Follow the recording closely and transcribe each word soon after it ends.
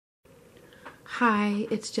Hi,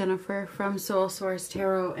 it's Jennifer from Soul Source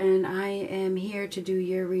Tarot, and I am here to do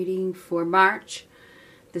your reading for March.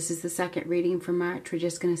 This is the second reading for March. We're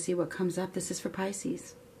just going to see what comes up. This is for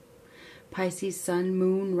Pisces. Pisces, Sun,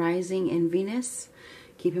 Moon, Rising, and Venus.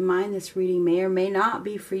 Keep in mind this reading may or may not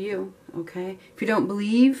be for you, okay? If you don't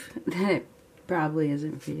believe, then it probably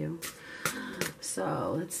isn't for you.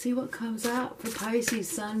 So let's see what comes up for Pisces,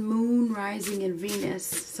 Sun, Moon, Rising, and Venus.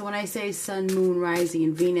 So when I say Sun, Moon, Rising,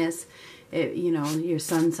 and Venus, you know, your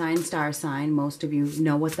sun sign, star sign, most of you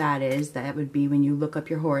know what that is. That would be when you look up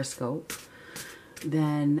your horoscope.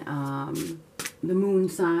 Then the moon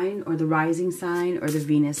sign or the rising sign or the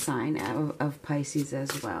Venus sign of Pisces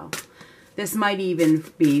as well. This might even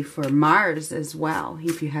be for Mars as well,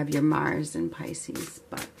 if you have your Mars in Pisces.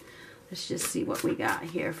 But let's just see what we got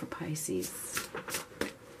here for Pisces.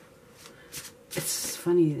 It's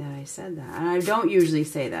funny that I said that. And I don't usually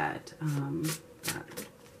say that. But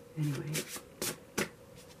anyway.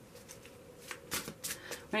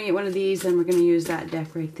 We're going to get one of these and we're going to use that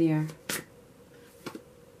deck right there.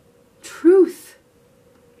 Truth.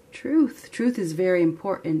 Truth. Truth is very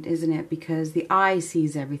important, isn't it? Because the eye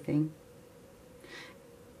sees everything.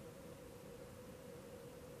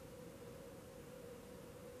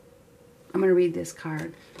 I'm going to read this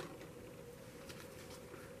card.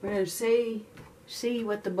 We're going to see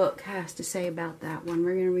what the book has to say about that one.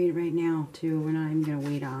 We're going to read it right now, too. We're not even going to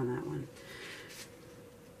wait on that one.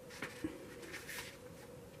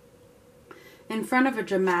 In front of a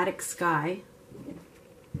dramatic sky.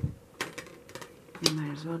 You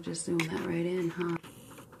might as well just zoom that right in, huh?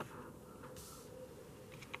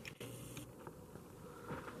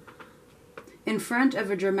 In front of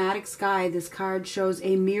a dramatic sky, this card shows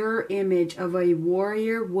a mirror image of a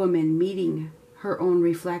warrior woman meeting her own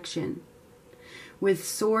reflection. With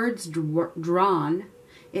swords drawn,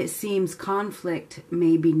 it seems conflict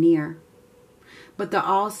may be near. But the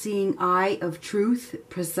all-seeing eye of truth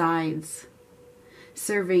presides,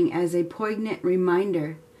 serving as a poignant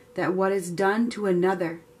reminder that what is done to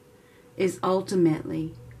another is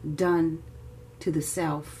ultimately done to the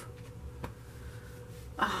self.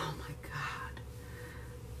 Oh my God.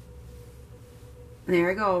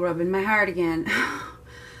 There I go, rubbing my heart again.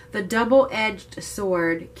 The double-edged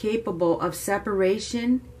sword, capable of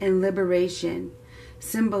separation and liberation,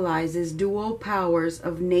 symbolizes dual powers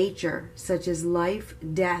of nature, such as life,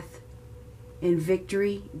 death, and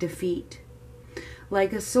victory, defeat.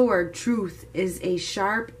 Like a sword, truth is a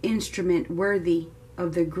sharp instrument worthy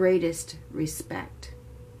of the greatest respect.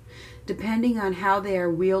 Depending on how they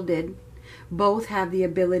are wielded, both have the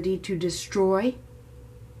ability to destroy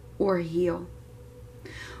or heal.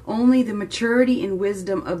 Only the maturity and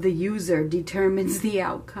wisdom of the user determines the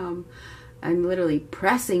outcome. I'm literally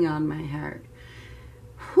pressing on my heart.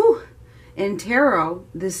 Whew. In tarot,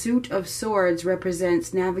 the suit of swords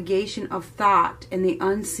represents navigation of thought in the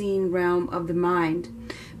unseen realm of the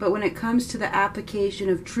mind. But when it comes to the application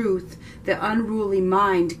of truth, the unruly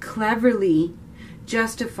mind cleverly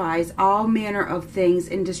justifies all manner of things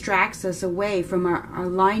and distracts us away from our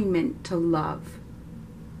alignment to love.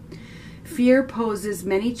 Fear poses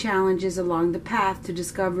many challenges along the path to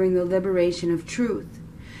discovering the liberation of truth.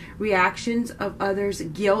 Reactions of others'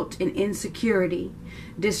 guilt and insecurity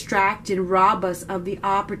distract and rob us of the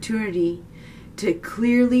opportunity to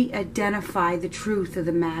clearly identify the truth of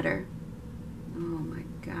the matter. Oh my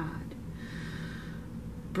God.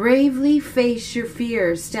 Bravely face your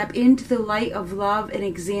fears. Step into the light of love and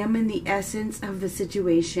examine the essence of the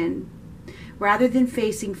situation. Rather than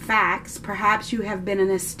facing facts, perhaps you have been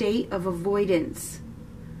in a state of avoidance.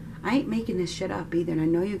 I ain't making this shit up either, and I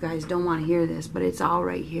know you guys don't want to hear this, but it's all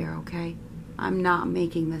right here, okay? I'm not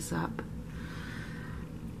making this up.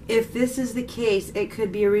 If this is the case, it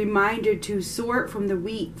could be a reminder to sort from the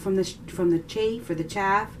wheat, from the chaff or the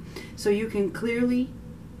chaff, so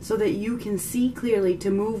that you can see clearly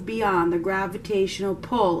to move beyond the gravitational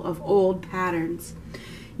pull of old patterns.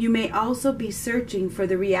 You may also be searching for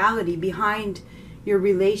the reality behind your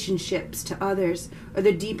relationships to others, or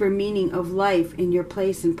the deeper meaning of life and your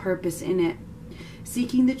place and purpose in it.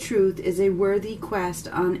 Seeking the truth is a worthy quest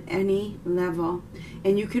on any level,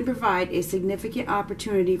 and you can provide a significant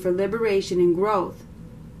opportunity for liberation and growth.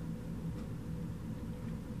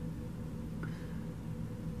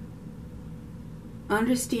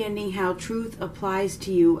 Understanding how truth applies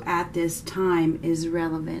to you at this time is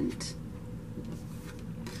relevant.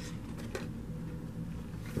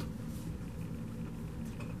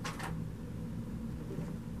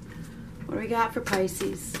 What do we got for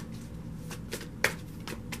Pisces?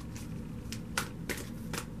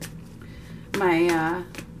 My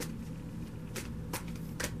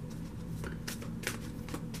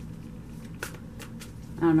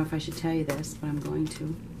I don't know if I should tell you this, but I'm going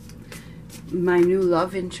to. My new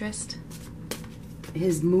love interest,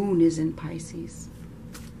 his moon is in Pisces.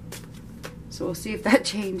 So we'll see if that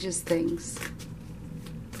changes things.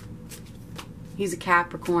 He's a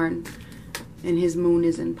Capricorn, and his moon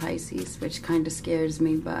is in Pisces, which kind of scares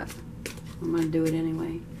me, but I'm going to do it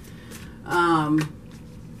anyway.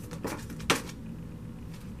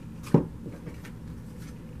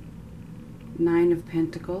 Nine of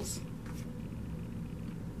Pentacles.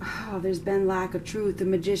 Oh, there's been lack of truth. The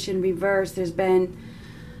Magician reversed. There's been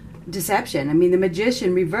deception. I mean, the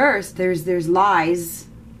Magician reversed. There's lies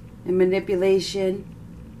and manipulation.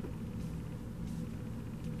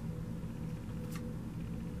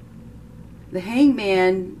 The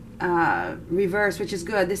Hangman reversed, which is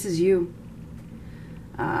good. This is you.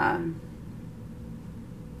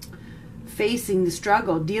 Facing the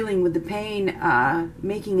struggle, dealing with the pain,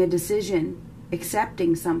 making a decision,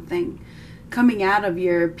 accepting something, coming out of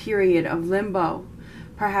your period of limbo.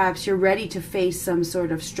 Perhaps you're ready to face some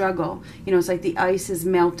sort of struggle. You know, it's like the ice is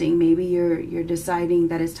melting. Maybe you're deciding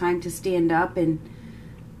that it's time to stand up and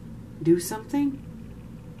do something.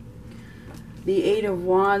 The Eight of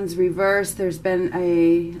Wands reversed. There's been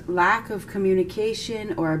a lack of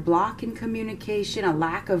communication or a block in communication, a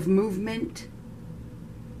lack of movement.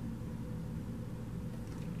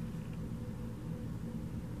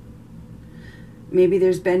 Maybe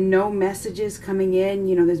there's been no messages coming in.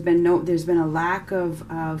 You know, there's been a lack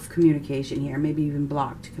of communication here. Maybe even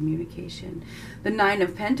blocked communication. The Nine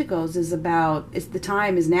of Pentacles is about, the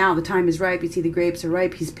time is now. The time is ripe. You see the grapes are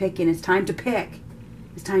ripe. He's picking. It's time to pick.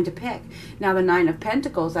 It's time to pick. Now the Nine of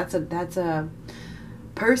Pentacles, that's a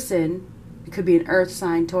person. It could be an earth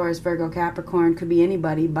sign, Taurus, Virgo, Capricorn, could be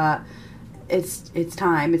anybody, but it's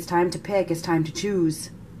time. It's time to pick. It's time to choose.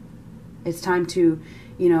 It's time to,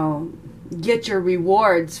 you know, get your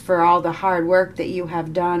rewards for all the hard work that you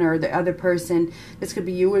have done, or the other person. This could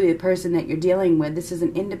be you or the person that you're dealing with. This is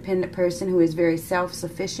an independent person who is very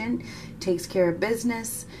self-sufficient, takes care of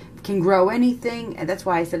business, can grow anything. And that's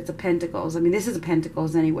why I said it's a Pentacles. I mean, this is a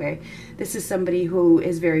Pentacles anyway. This is somebody who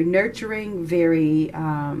is very nurturing, very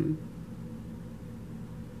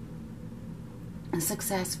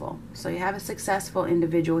successful. So you have a successful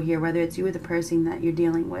individual here, whether it's you or the person that you're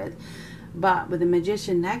dealing with. But with the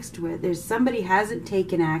Magician next to it, there's somebody hasn't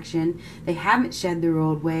taken action. They haven't shed their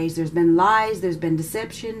old ways. There's been lies. There's been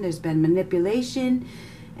deception. There's been manipulation.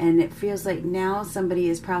 And it feels like now somebody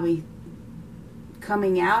is probably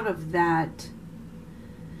coming out of that.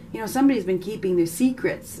 You know, somebody's been keeping their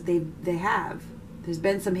secrets. They have. There's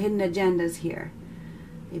been some hidden agendas here.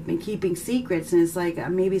 They've been keeping secrets. And it's like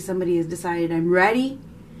maybe somebody has decided, I'm ready.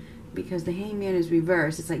 Because the Hangman is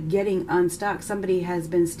reversed. It's like getting unstuck. Somebody has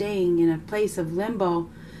been staying in a place of limbo,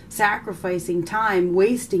 sacrificing time,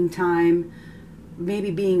 wasting time,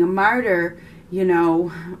 maybe being a martyr, you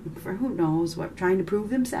know, for who knows what, trying to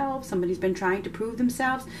prove themselves. Somebody's been trying to prove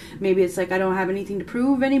themselves. Maybe it's like, I don't have anything to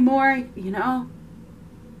prove anymore, you know.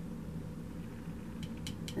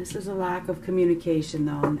 This is a lack of communication,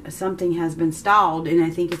 though. Something has been stalled, and I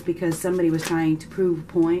think it's because somebody was trying to prove a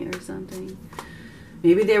point or something.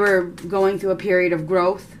 Maybe they were going through a period of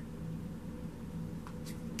growth.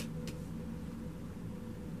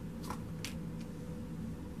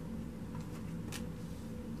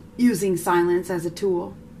 Using silence as a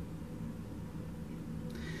tool.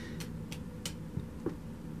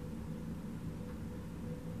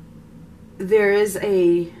 There is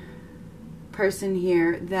a person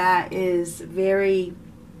here that is very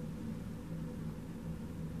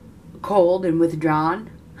cold and withdrawn.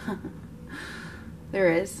 There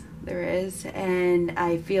is, and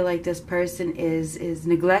I feel like this person is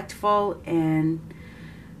neglectful and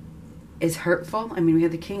is hurtful. I mean, we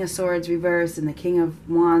have the King of Swords reversed and the King of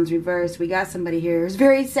Wands reversed. We got somebody here who's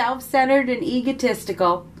very self-centered and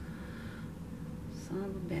egotistical. Son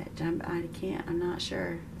of a bitch. I'm not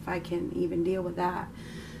sure if I can even deal with that.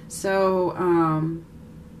 So,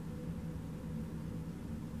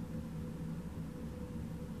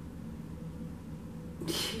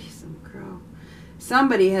 jeez, I'm a crow.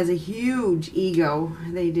 Somebody has a huge ego.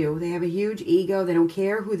 They do. They have a huge ego. They don't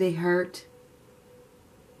care who they hurt.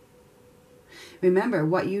 Remember,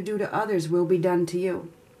 what you do to others will be done to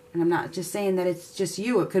you. And I'm not just saying that it's just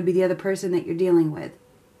you. It could be the other person that you're dealing with.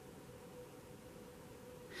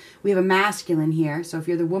 We have a masculine here. So if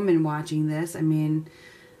you're the woman watching this, I mean,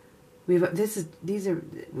 we have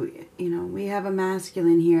we have a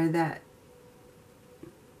masculine here that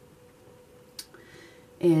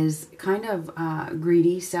is kind of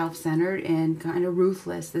greedy, self-centered, and kind of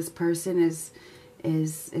ruthless. This person is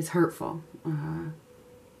hurtful.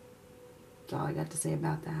 That's all I got to say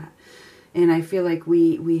about that. And I feel like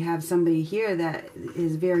we have somebody here that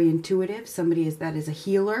is very intuitive. Somebody that is a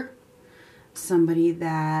healer. Somebody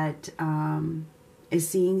that is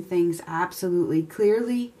seeing things absolutely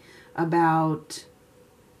clearly about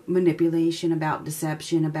manipulation, about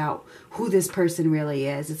deception, about who this person really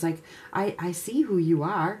is. It's like, I see who you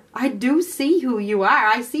are. I do see who you are.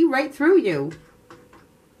 I see right through you.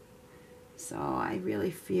 So I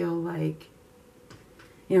really feel like,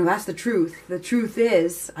 you know, that's the truth. The truth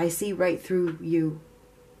is, I see right through you.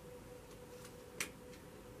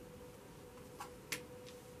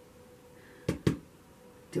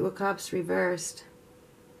 Two of Cups reversed.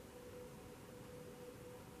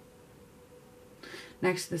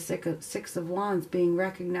 Next, the Six of Wands being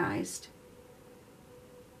recognized.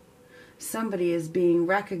 Somebody is being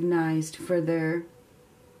recognized for their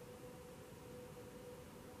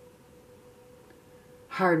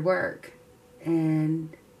hard work.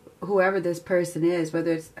 And whoever this person is,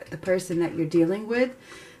 whether it's the person that you're dealing with,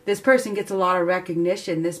 this person gets a lot of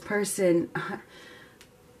recognition. This person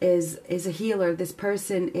is a healer. This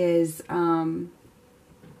person is,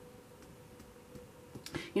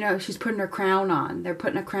 you know, she's putting her crown on. They're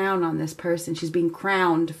putting a crown on this person. She's being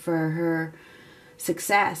crowned for her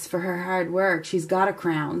success, for her hard work. She's got a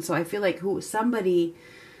crown. So I feel like somebody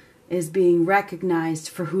is being recognized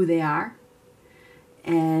for who they are.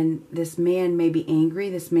 And this man may be angry.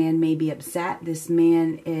 This man may be upset. This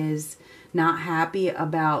man is not happy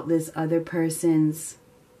about this other person's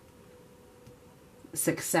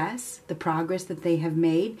success, the progress that they have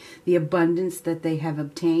made, the abundance that they have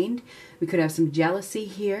obtained. We could have some jealousy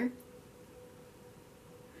here.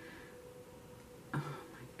 Oh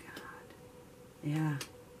my God. Yeah.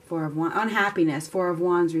 Four of Wands. Unhappiness. Four of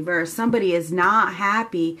Wands reversed. Somebody is not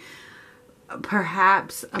happy,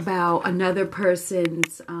 perhaps, about another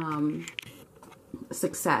person's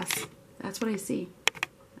success. That's what I see.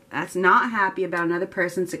 That's not happy about another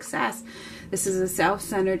person's success. This is a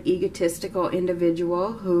self-centered, egotistical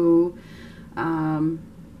individual who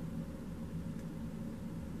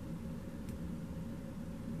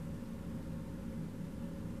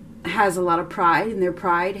has a lot of pride, and their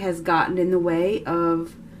pride has gotten in the way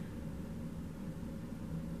of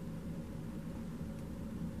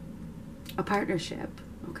a partnership.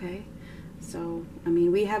 Okay, so I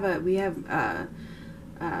mean, we have a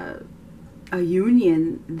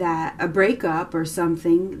union, that a breakup or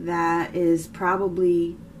something that is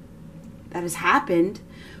probably, that has happened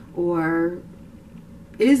or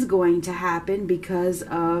is going to happen because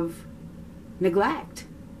of neglect.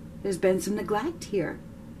 There's been some neglect here.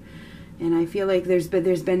 And I feel like there's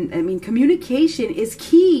been, I mean, communication is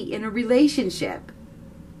key in a relationship.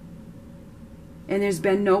 And there's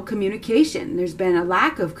been no communication. There's been a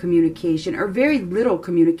lack of communication, or very little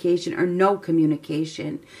communication, or no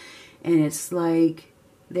communication. And it's like,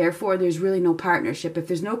 therefore, there's really no partnership. If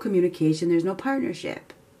there's no communication, there's no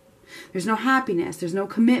partnership. There's no happiness. There's no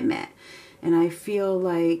commitment. And I feel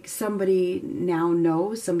like somebody now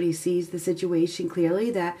knows, somebody sees the situation clearly,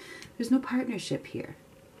 that there's no partnership here.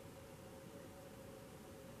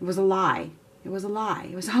 It was a lie. It was a lie.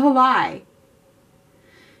 It was all a lie.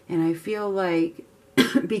 And I feel like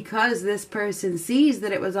because this person sees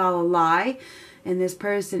that it was all a lie, and this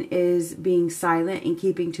person is being silent and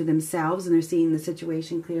keeping to themselves, and they're seeing the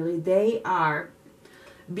situation clearly, they are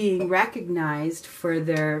being recognized for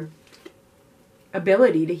their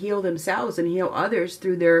ability to heal themselves and heal others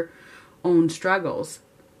through their own struggles.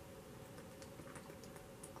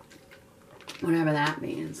 Whatever that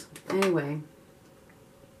means. Anyway,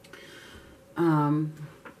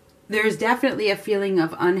 there's definitely a feeling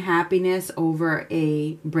of unhappiness over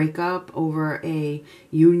a breakup, over a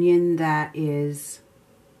union that is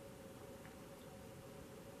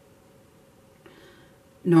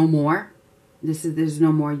no more. There's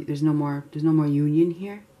no more union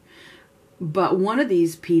here. But one of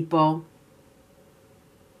these people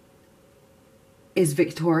is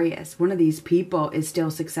victorious. One of these people is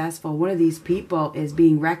still successful. One of these people is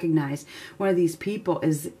being recognized. One of these people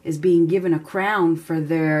is being given a crown for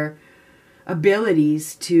their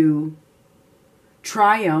abilities to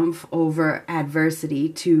triumph over adversity,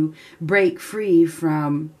 to break free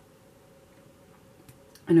from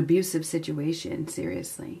an abusive situation.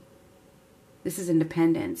 Seriously. This is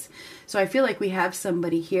independence. So I feel like we have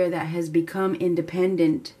somebody here that has become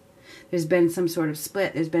independent. There's been some sort of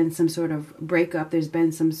split. There's been some sort of breakup. There's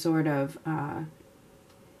been some sort of,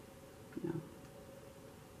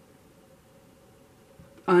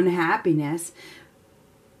 unhappiness.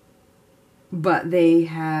 But they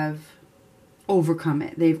have overcome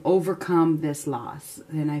it. They've overcome this loss.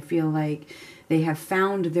 And I feel like they have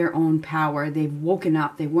found their own power. They've woken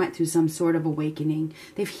up. They went through some sort of awakening.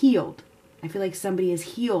 They've healed. I feel like somebody is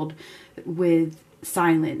healed with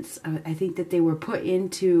silence. I think that they were put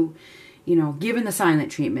into, given the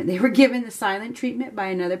silent treatment. They were given the silent treatment by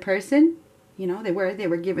another person. They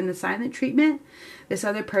were given the silent treatment. This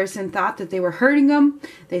other person thought that they were hurting them.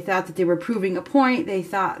 They thought that they were proving a point. They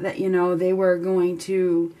thought that, they were going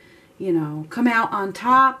to, come out on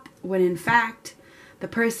top, when in fact, the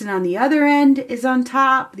person on the other end is on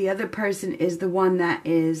top. The other person is the one that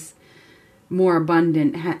is more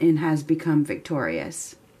abundant and has become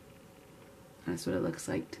victorious. That's what it looks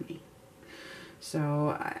like to me.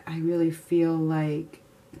 So I really feel like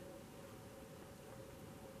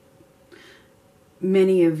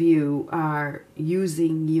many of you are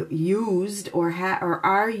used or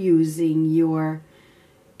are using your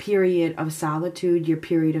period of solitude, your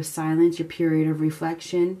period of silence, your period of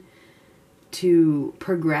reflection to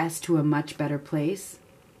progress to a much better place.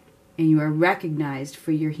 And you are recognized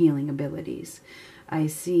for your healing abilities. I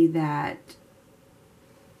see that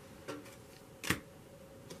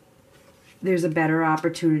there's a better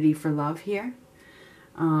opportunity for love here.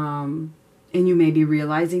 And you may be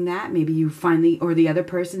realizing that. Maybe you finally, or the other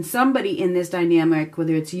person, somebody in this dynamic,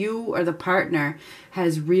 whether it's you or the partner,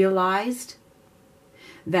 has realized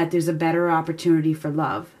that there's a better opportunity for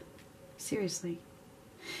love. Seriously.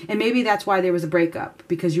 And maybe that's why there was a breakup,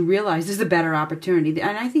 because you realize there's a better opportunity.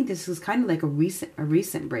 And I think this is kind of like a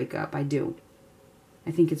recent breakup. I do.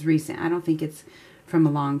 I think it's recent. I don't think it's from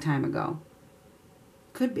a long time ago.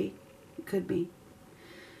 Could be. It could be.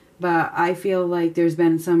 But I feel like there's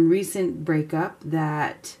been some recent breakup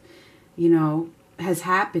that, has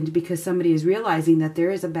happened because somebody is realizing that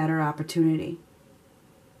there is a better opportunity.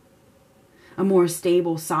 A more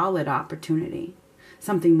stable, solid opportunity.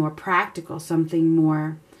 Something more practical, something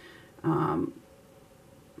more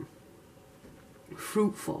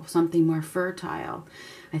fruitful, something more fertile.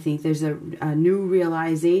 I think there's a new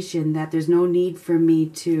realization that there's no need for me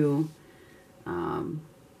to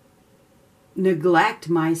neglect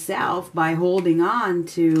myself by holding on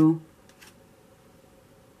to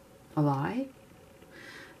a lie.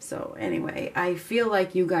 So anyway, I feel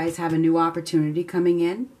like you guys have a new opportunity coming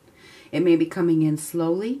in. It may be coming in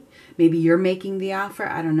slowly. Maybe you're making the offer.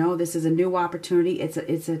 I don't know. This is a new opportunity. It's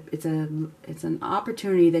an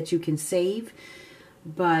opportunity that you can save,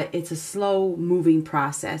 but it's a slow moving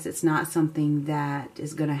process. It's not something that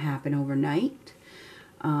is going to happen overnight.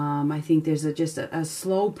 I think there's just a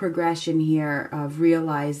slow progression here of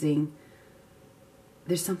realizing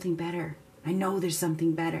there's something better. I know there's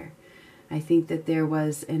something better. I think that there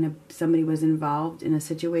was somebody was involved in a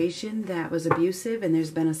situation that was abusive, and there's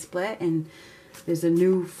been a split, and there's a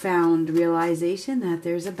newfound realization that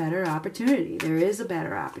there's a better opportunity. There is a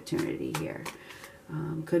better opportunity here.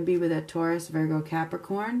 Could be with a Taurus, Virgo,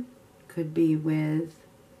 Capricorn. Could be with,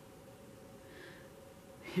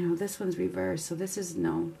 this one's reversed. So this is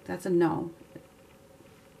no. That's a no.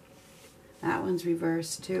 That one's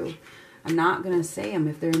reversed too. I'm not going to say them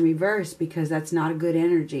if they're in reverse because that's not a good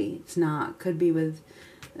energy. It's not. Could be with...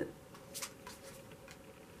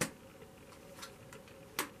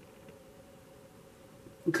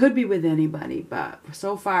 Could be with anybody, but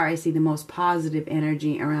so far I see the most positive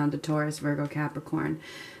energy around the Taurus, Virgo, Capricorn.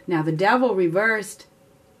 Now the Devil reversed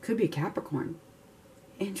could be a Capricorn.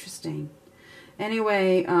 Interesting.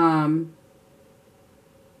 Anyway,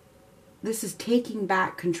 this is taking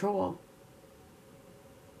back control.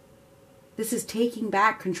 This is taking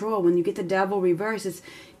back control. When you get the Devil reverse, it's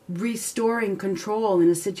restoring control in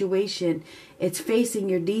a situation. It's facing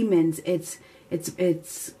your demons. It's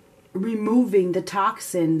removing the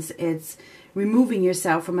toxins. It's removing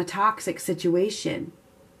yourself from a toxic situation.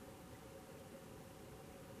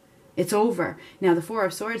 It's over. Now the Four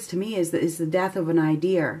of Swords to me is the death of an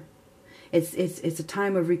idea. It's a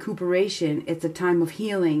time of recuperation. It's a time of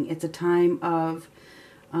healing. It's a time of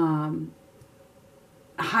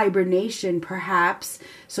hibernation, perhaps,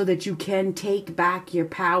 so that you can take back your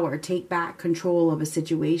power, take back control of a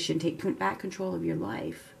situation, take back control of your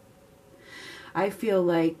life. I feel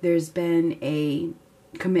like there's been a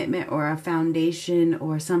commitment or a foundation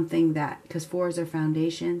or something that, because fours are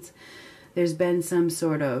foundations, there's been some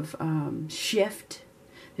sort of shift.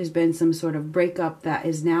 There's been some sort of breakup that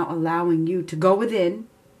is now allowing you to go within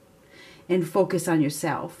and focus on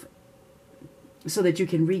yourself so that you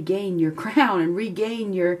can regain your crown and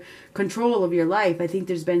regain your control of your life. I think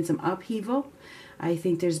there's been some upheaval. I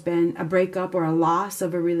think there's been a breakup or a loss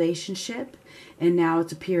of a relationship. And now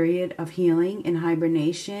it's a period of healing and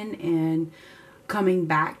hibernation and coming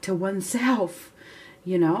back to oneself.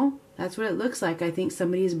 That's what it looks like. I think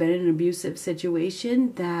somebody's been in an abusive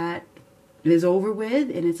situation that is over with,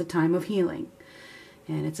 and it's a time of healing.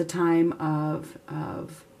 And it's a time of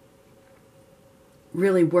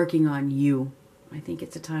really working on you. I think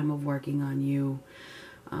it's a time of working on you.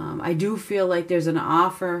 I do feel like there's an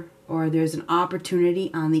offer or there's an opportunity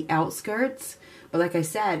on the outskirts. But like I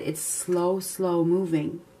said, it's slow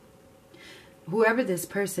moving. Whoever this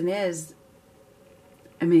person is,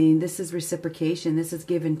 I mean, this is reciprocation. This is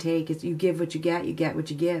give and take. It's you give what you get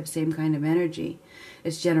what you give. Same kind of energy.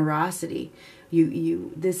 It's generosity.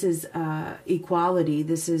 This is equality.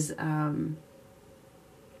 This is I'm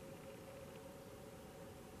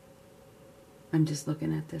just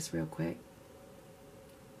looking at this real quick.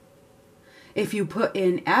 If you put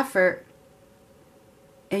in effort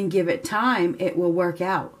and give it time, it will work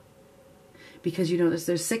out. Because you notice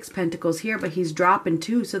there's 6 pentacles here, but he's dropping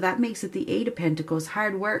 2, so that makes it the 8 of pentacles.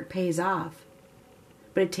 Hard work pays off.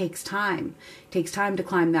 But it takes time. It takes time to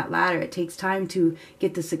climb that ladder. It takes time to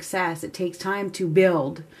get the success. It takes time to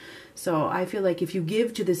build. So I feel like if you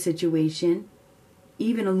give to the situation,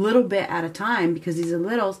 even a little bit at a time, because these are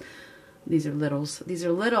little,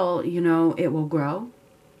 you know, it will grow.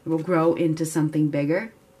 It will grow into something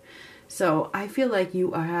bigger. So I feel like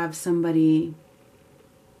you have somebody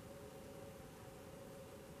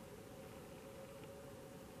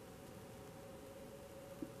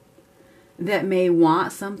that may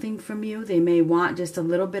want something from you. They may want just a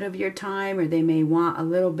little bit of your time, or they may want a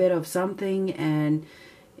little bit of something, and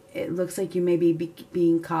it looks like you may be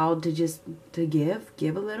being called to just to give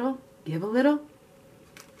a little.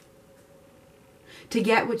 To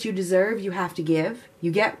get what you deserve, you have to give.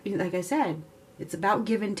 You get, like I said, it's about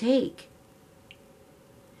give and take.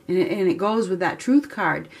 And it goes with that truth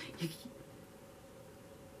card.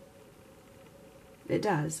 It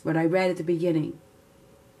does. What I read at the beginning.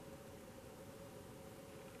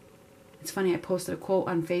 It's funny, I posted a quote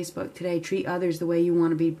on Facebook today. Treat others the way you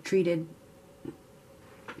want to be treated.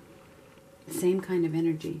 Same kind of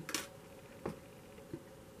energy.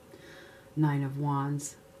 9 of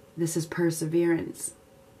Wands. This is perseverance.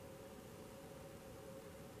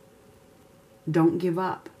 Don't give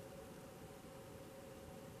up.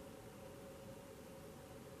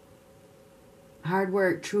 Hard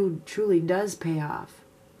work truly does pay off.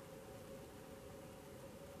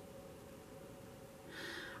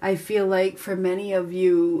 I feel like for many of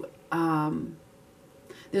you,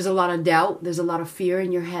 there's a lot of doubt. There's a lot of fear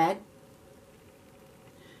in your head.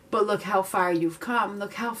 But look how far you've come.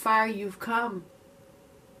 Look how far you've come.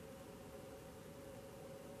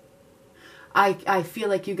 I feel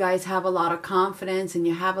like you guys have a lot of confidence and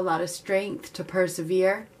you have a lot of strength to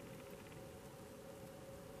persevere.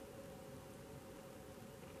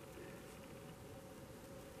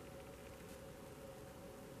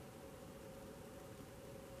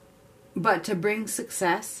 But to bring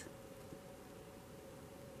success,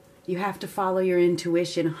 you have to follow your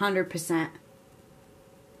intuition 100%.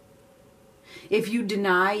 If you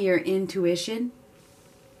deny your intuition,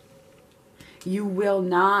 you will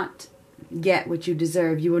not get what you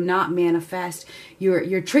deserve. You will not manifest.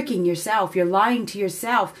 You're tricking yourself. You're lying to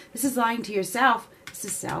yourself. This is lying to yourself. This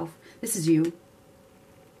is self. This is you.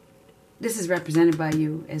 This is represented by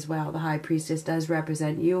you as well. The High Priestess does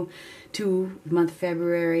represent you. The month of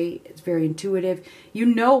February, it's very intuitive. You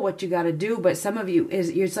know what you got to do, but some of you,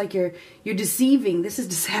 it's like you're deceiving. This is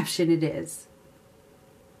deception, it is.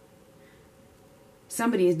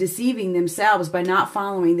 Somebody is deceiving themselves by not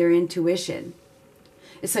following their intuition.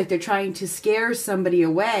 It's like they're trying to scare somebody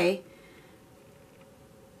away.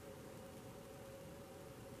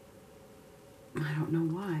 I don't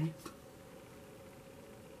know why.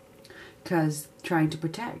 Because trying to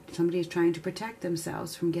protect. Somebody is trying to protect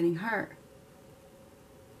themselves from getting hurt.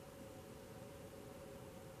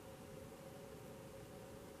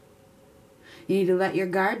 You need to let your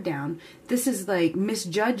guard down. This is like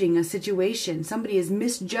misjudging a situation. Somebody is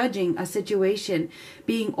misjudging a situation,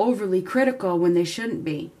 being overly critical when they shouldn't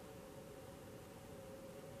be.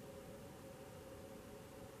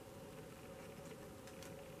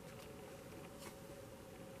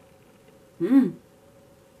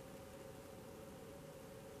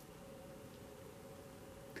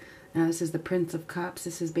 Now this is the Prince of Cups.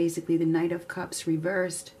 This is basically the Knight of Cups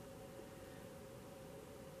reversed.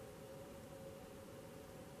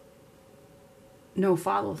 No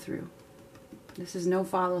follow through. This is no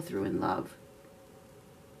follow through in love.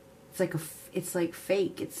 It's like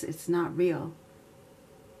fake. It's not real.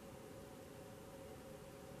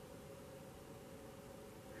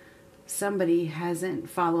 Somebody hasn't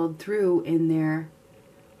followed through in their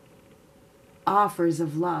offers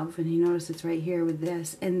of love, and you notice it's right here with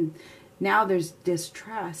this, and now there's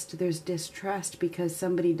distrust. There's distrust because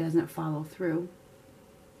somebody doesn't follow through.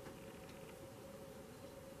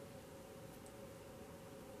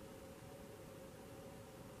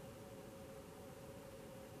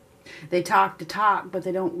 They talk the talk, but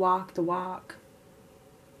they don't walk the walk.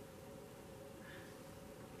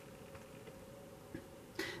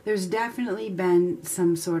 There's definitely been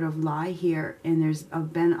some sort of lie here, and there's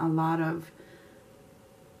been a lot of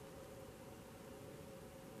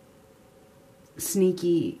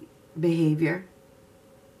sneaky behavior.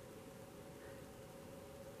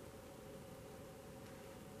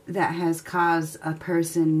 That has caused a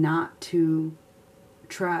person not to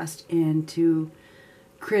trust and to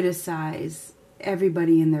criticize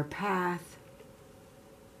everybody in their path.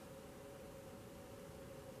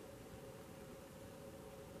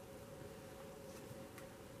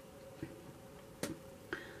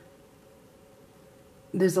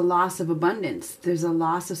 There's a loss of abundance. There's a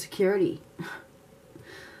loss of security.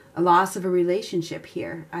 A loss of a relationship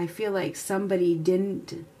here. I feel like somebody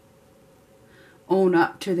didn't own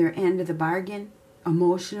up to their end of the bargain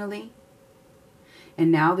emotionally.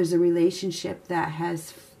 And now there's a relationship that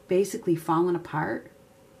has basically fallen apart.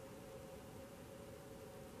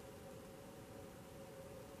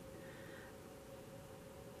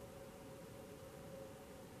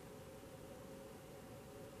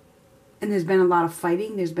 And there's been a lot of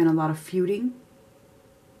fighting. There's been a lot of feuding.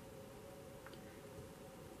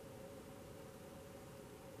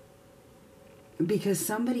 Because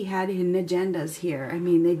somebody had hidden agendas here. I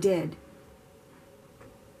mean, they did.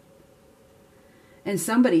 And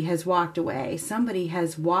somebody has walked away. Somebody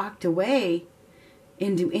has walked away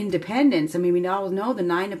into independence. I mean, we all know the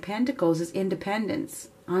Nine of Pentacles is independence.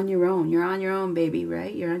 On your own. You're on your own, baby,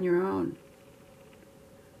 right? You're on your own.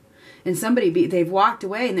 And they've walked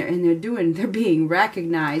away and they're being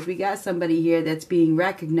recognized. We got somebody here that's being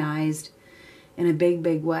recognized in a big,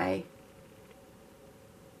 big way.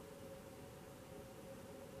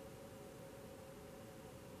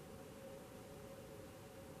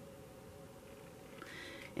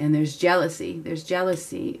 And there's jealousy. There's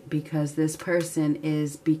jealousy because this person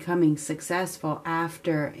is becoming successful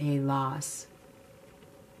after a loss.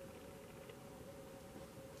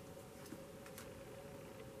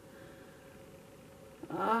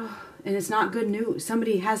 And it's not good news.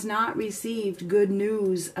 Somebody has not received good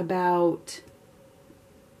news about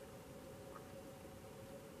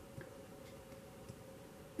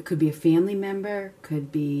it. Could be a family member,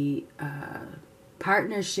 could be a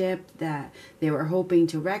partnership that they were hoping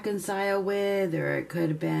to reconcile with, or it could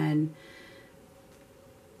have been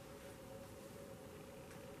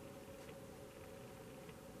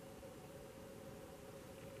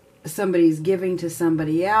somebody's giving to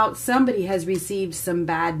somebody else. Somebody has received some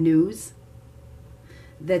bad news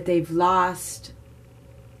that they've lost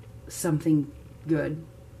something good.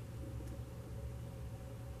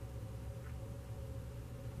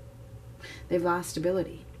 They've lost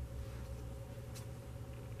stability.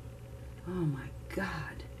 Oh my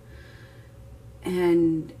God.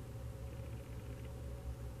 And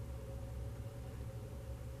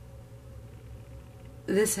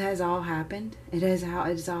this has all happened.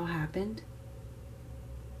 It's all happened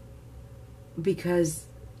because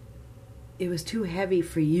it was too heavy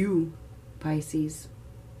for you, Pisces.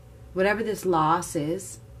 Whatever this loss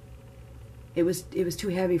is, it was too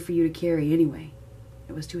heavy for you to carry anyway.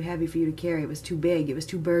 It was too heavy for you to carry. It was too big. It was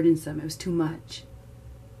too burdensome. It was too much.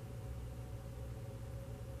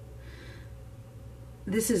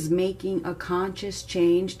 This is making a conscious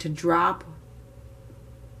change to drop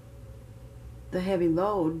the heavy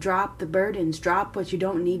load, drop the burdens, drop what you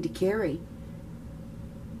don't need to carry.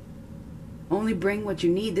 Only bring what you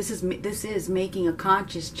need. This is making a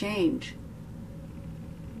conscious change.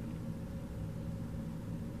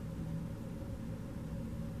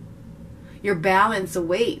 Your balance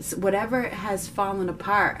awaits. Whatever has fallen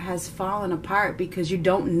apart because you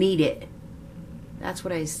don't need it. That's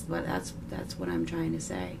what I'm trying to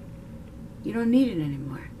say. You don't need it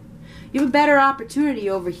anymore. You have a better opportunity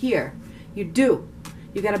over here. You do.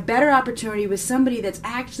 You got a better opportunity with somebody that's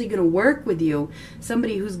actually going to work with you.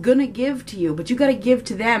 Somebody who's going to give to you. But you got to give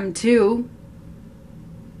to them too.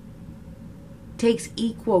 Takes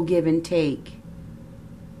equal give and take.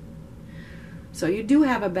 So you do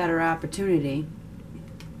have a better opportunity.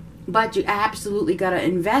 But you absolutely got to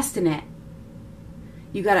invest in it.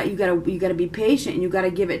 You gotta be patient, and you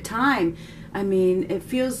gotta give it time. I mean, it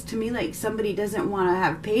feels to me like somebody doesn't want to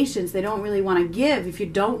have patience. They don't really want to give. If you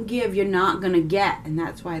don't give, you're not gonna get, and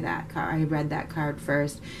that's why that card. I read that card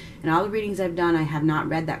first. And all the readings I've done, I have not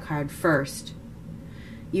read that card first.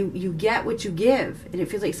 You get what you give, and it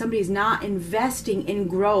feels like somebody's not investing in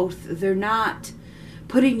growth. They're not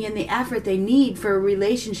putting in the effort they need for a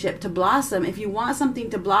relationship to blossom. If you want something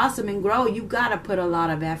to blossom and grow, you gotta put a lot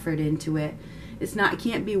of effort into it. It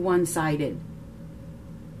can't be one-sided.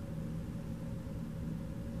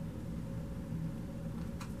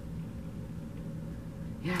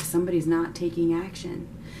 Yeah, somebody's not taking action.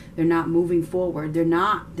 They're not moving forward.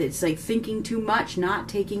 It's like thinking too much, not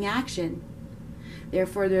taking action.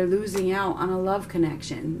 Therefore, they're losing out on a love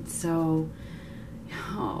connection. So,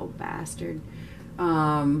 oh, bastard.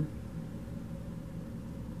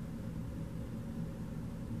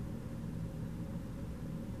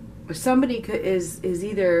 Somebody is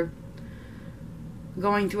either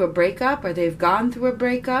going through a breakup or they've gone through a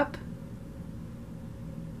breakup.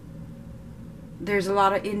 There's a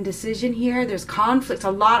lot of indecision here. There's conflicts.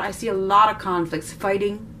 I see a lot of conflicts.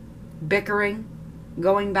 Fighting, bickering,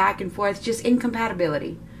 going back and forth. Just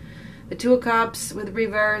incompatibility. The Two of Cups with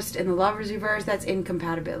reversed and the Lovers reversed, that's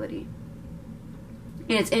incompatibility.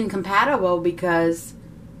 And it's incompatible because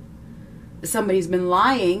somebody's been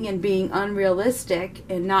lying and being unrealistic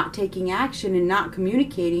and not taking action and not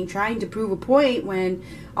communicating, trying to prove a point when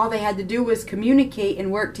all they had to do was communicate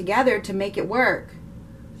and work together to make it work.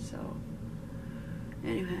 So,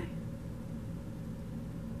 anyway.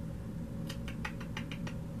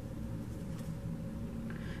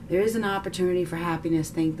 There is an opportunity for happiness.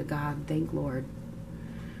 Thank the God. Thank Lord.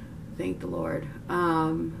 Thank the Lord.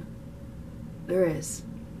 There is.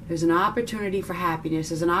 There's an opportunity for happiness.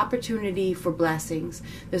 There's an opportunity for blessings.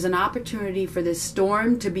 There's an opportunity for this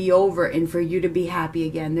storm to be over and for you to be happy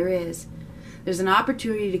again. There is. There's an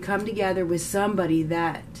opportunity to come together with somebody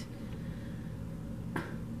that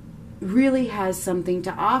really has something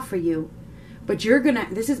to offer you. But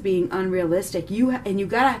this is being unrealistic. You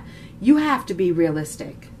have to be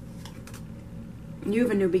realistic. You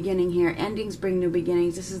have a new beginning here. Endings bring new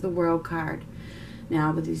beginnings. This is the World card.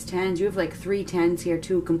 Now, with these 10s, you have like 3 10s here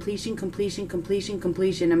too. Completion, completion, completion,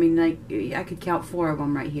 completion. I mean, like, I could count 4 of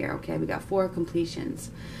them right here. Okay, we got 4 completions.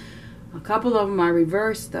 A couple of them are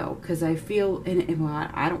reversed, though, because I feel, well,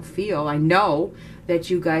 I don't feel, I know that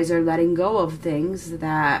you guys are letting go of things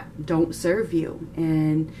that don't serve you.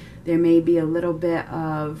 And there may be a little bit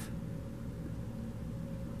of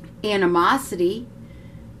animosity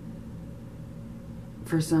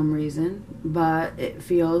for some reason, but it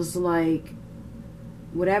feels like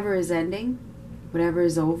whatever is ending, whatever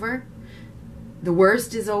is over, the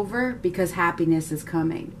worst is over because happiness is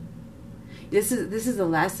coming. This is a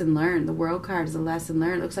lesson learned. The World card is a lesson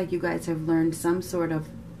learned. It looks like you guys have learned some sort of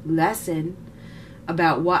lesson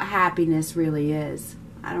about what happiness really is.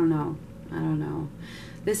 I don't know. I don't know.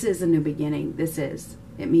 This is a new beginning. This is.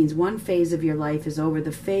 It means one phase of your life is over.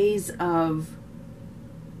 The phase of,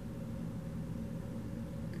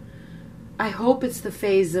 I hope it's the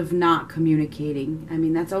phase of not communicating. I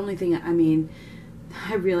mean, that's the only thing,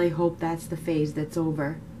 I really hope that's the phase that's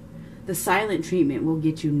over. The silent treatment will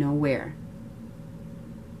get you nowhere.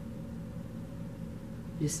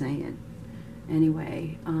 Just saying.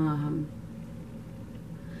 Anyway, oh,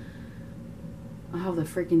 the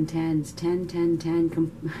freaking 10s. 10, 10,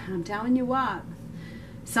 10. I'm telling you what.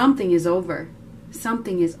 Something is over.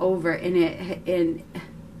 Something is over. And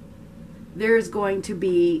there's going to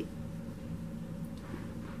be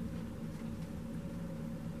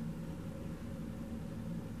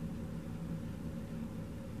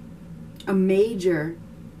a major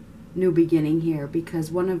new beginning here, because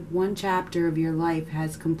one chapter of your life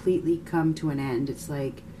has completely come to an end. It's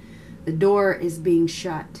like the door is being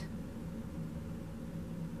shut,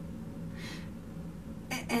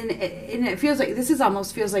 and it feels like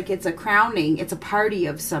almost feels like it's a crowning. It's a party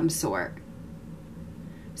of some sort.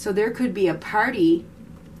 So there could be a party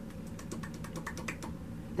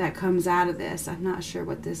that comes out of this. I'm not sure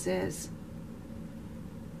what this is.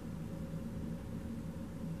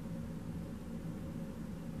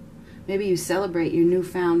 Maybe you celebrate your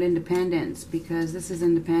newfound independence, because this is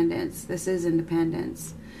independence. This is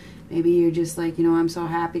independence. Maybe you're just like, I'm so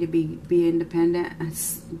happy to be independent.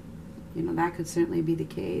 That could certainly be the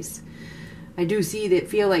case. I do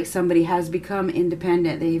feel like somebody has become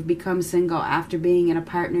independent. They've become single after being in a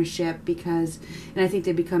partnership and I think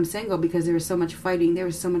they become single because there was so much fighting, there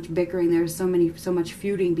was so much bickering, there was so much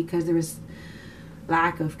feuding, because there was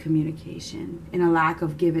lack of communication and a lack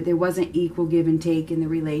of there wasn't equal give and take in the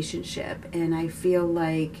relationship. And I feel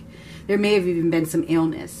like there may have even been some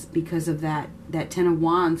illness because of that. That 10 of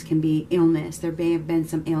Wands can be illness. There may have been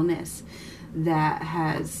some illness that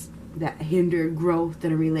hindered growth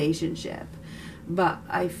in a relationship. But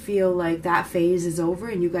I feel like that phase is over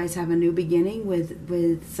and you guys have a new beginning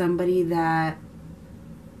with somebody that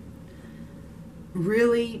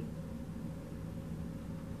really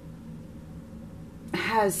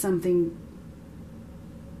has something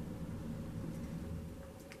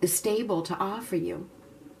stable to offer you.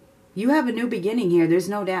 You have a new beginning here, there's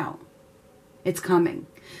no doubt. It's coming,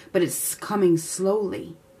 but it's coming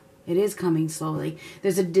slowly. It is coming slowly.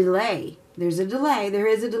 There's a delay. There's a delay. There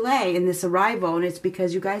is a delay in this arrival, and it's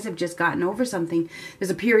because you guys have just gotten over something.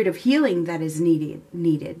 There's a period of healing that is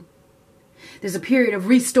needed. There's a period of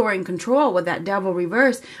restoring control with that devil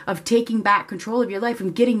reverse, of taking back control of your life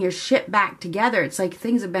and getting your shit back together. It's like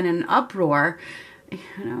things have been in an uproar.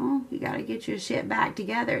 You know, you got to get your shit back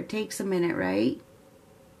together. It takes a minute, right?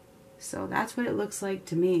 So that's what it looks like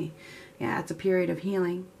to me. Yeah, it's a period of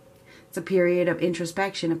healing. It's a period of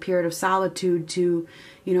introspection, a period of solitude to,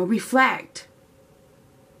 you know, reflect.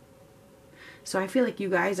 So I feel like you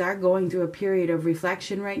guys are going through a period of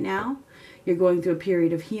reflection right now. You're going through a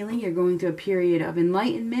period of healing. You're going through a period of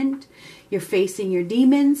enlightenment. You're facing your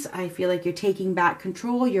demons. I feel like you're taking back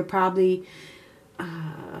control. You're probably,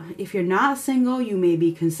 if you're not single, you may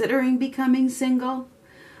be considering becoming single.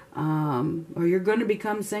 Or you're going to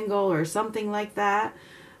become single or something like that.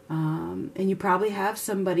 And you probably have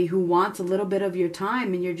somebody who wants a little bit of your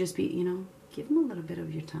time, and you're just you know, give them a little bit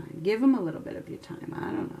of your time. Give them a little bit of your time. I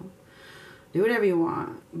don't know. Do whatever you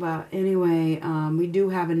want. But anyway, we do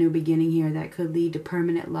have a new beginning here that could lead to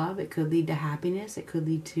permanent love. It could lead to happiness. It could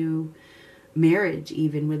lead to marriage,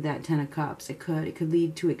 even with that Ten of Cups. It could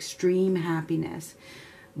lead to extreme happiness.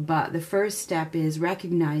 But the first step is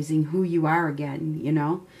recognizing who you are again, you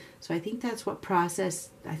know. So I think that's what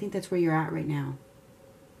I think that's where you're at right now.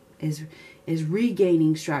 Is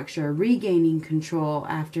regaining structure, regaining control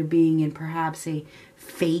after being in perhaps a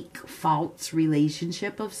fake, false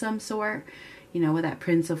relationship of some sort. You know, with that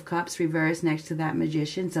Prince of Cups reversed next to that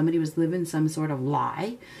Magician. Somebody was living some sort of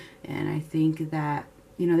lie. And I think that,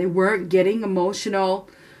 you know, they weren't getting emotional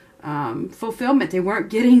fulfillment. They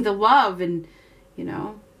weren't getting the love. And, you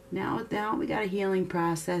know, now we got a healing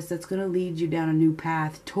process that's going to lead you down a new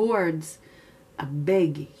path towards a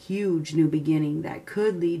big, huge new beginning that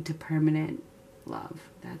could lead to permanent love.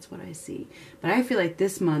 That's what I see. But I feel like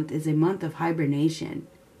this month is a month of hibernation.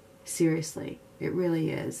 Seriously, it really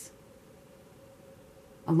is.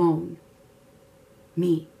 Alone.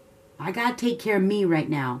 Me. I gotta take care of me right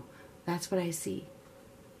now. That's what I see.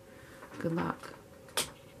 Good luck.